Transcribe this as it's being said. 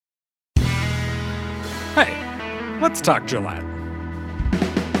Hey, let's talk Gillette.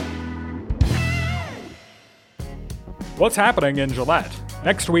 What's happening in Gillette?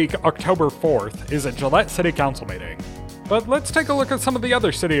 Next week, October 4th, is a Gillette City Council meeting. But let's take a look at some of the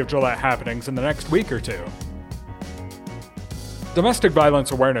other City of Gillette happenings in the next week or two. Domestic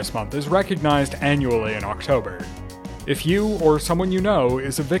Violence Awareness Month is recognized annually in October. If you or someone you know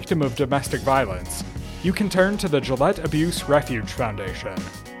is a victim of domestic violence, you can turn to the Gillette Abuse Refuge Foundation,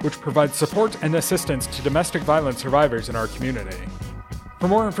 which provides support and assistance to domestic violence survivors in our community. For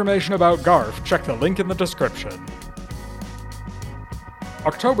more information about GARF, check the link in the description.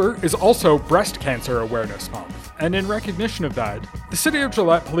 October is also Breast Cancer Awareness Month, and in recognition of that, the City of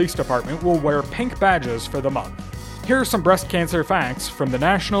Gillette Police Department will wear pink badges for the month. Here are some breast cancer facts from the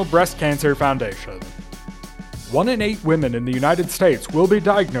National Breast Cancer Foundation. 1 in 8 women in the United States will be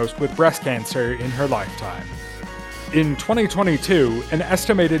diagnosed with breast cancer in her lifetime. In 2022, an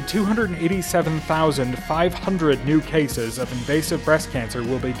estimated 287,500 new cases of invasive breast cancer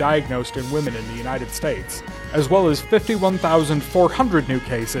will be diagnosed in women in the United States, as well as 51,400 new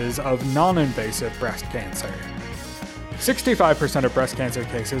cases of non-invasive breast cancer. 65% of breast cancer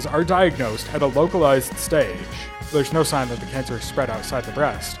cases are diagnosed at a localized stage. There's no sign that the cancer is spread outside the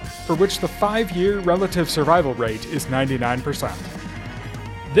breast, for which the 5-year relative survival rate is 99%.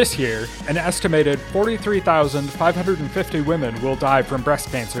 This year, an estimated 43,550 women will die from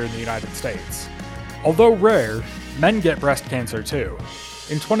breast cancer in the United States. Although rare, men get breast cancer too.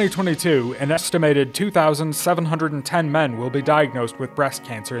 In 2022, an estimated 2,710 men will be diagnosed with breast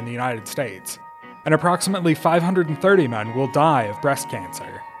cancer in the United States, and approximately 530 men will die of breast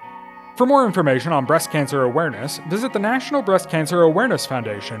cancer. For more information on breast cancer awareness, visit the National Breast Cancer Awareness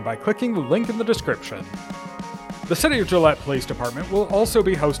Foundation by clicking the link in the description. The City of Gillette Police Department will also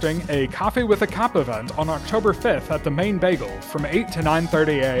be hosting a Coffee with a Cop event on October 5th at the Main Bagel from 8 to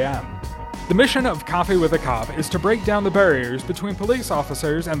 9:30 a.m. The mission of Coffee with a Cop is to break down the barriers between police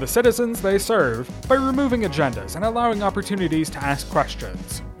officers and the citizens they serve by removing agendas and allowing opportunities to ask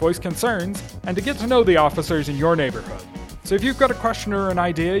questions, voice concerns, and to get to know the officers in your neighborhood. So if you've got a question or an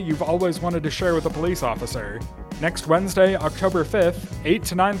idea you've always wanted to share with a police officer, next Wednesday, October 5th, 8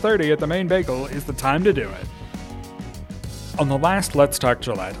 to 9:30 at the Main Bagel is the time to do it. On the last Let's Talk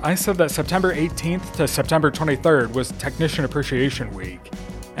Gillette, I said that September 18th to September 23rd was Technician Appreciation Week,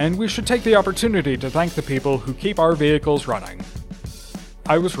 and we should take the opportunity to thank the people who keep our vehicles running.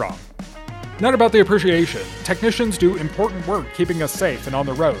 I was wrong. Not about the appreciation. Technicians do important work keeping us safe and on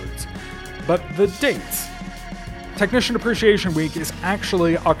the roads. But the dates. Technician Appreciation Week is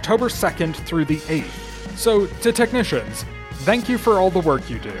actually October 2nd through the 8th. So, to technicians, thank you for all the work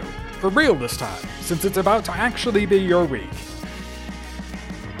you do. For real this time, since it's about to actually be your week.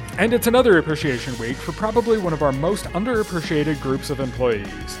 And it's another appreciation week for probably one of our most underappreciated groups of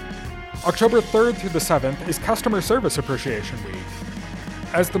employees. October 3rd through the 7th is Customer Service Appreciation Week.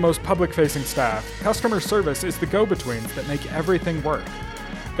 As the most public-facing staff, customer service is the go-betweens that make everything work.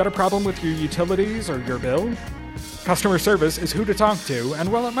 Got a problem with your utilities or your bill? Customer service is who to talk to,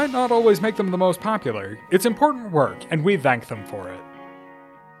 and while it might not always make them the most popular, it's important work, and we thank them for it.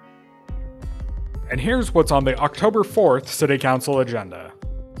 And here's what's on the October 4th City Council agenda.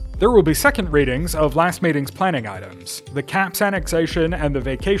 There will be second readings of last meeting's planning items, the CAPS annexation and the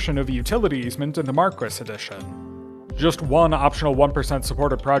vacation of utility easement in the Marquis edition. Just one optional 1%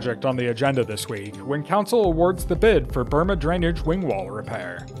 supported project on the agenda this week, when Council awards the bid for Burma drainage wing wall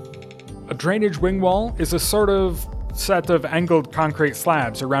repair. A drainage wing wall is a sort of set of angled concrete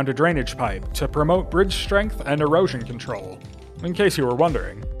slabs around a drainage pipe to promote bridge strength and erosion control, in case you were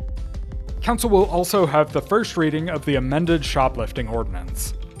wondering. Council will also have the first reading of the amended shoplifting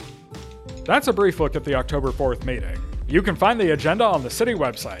ordinance. That's a brief look at the October 4th meeting. You can find the agenda on the city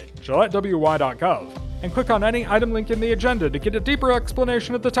website, gillettewy.gov, and click on any item link in the agenda to get a deeper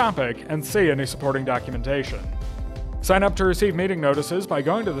explanation of the topic and see any supporting documentation. Sign up to receive meeting notices by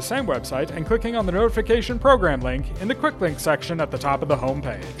going to the same website and clicking on the notification program link in the quick link section at the top of the home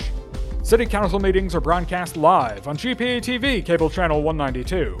page. City Council meetings are broadcast live on GPA TV cable channel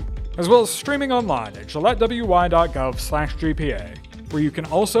 192, as well as streaming online at gillettewy.gov/GPA, where you can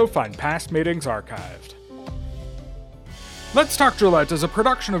also find past meetings archived. Let's Talk Gillette is a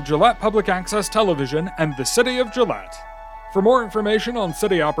production of Gillette Public Access Television and the City of Gillette. For more information on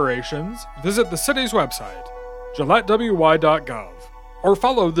city operations, visit the city's website, gillettewy.gov, or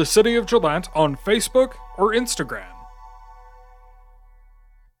follow the City of Gillette on Facebook or Instagram.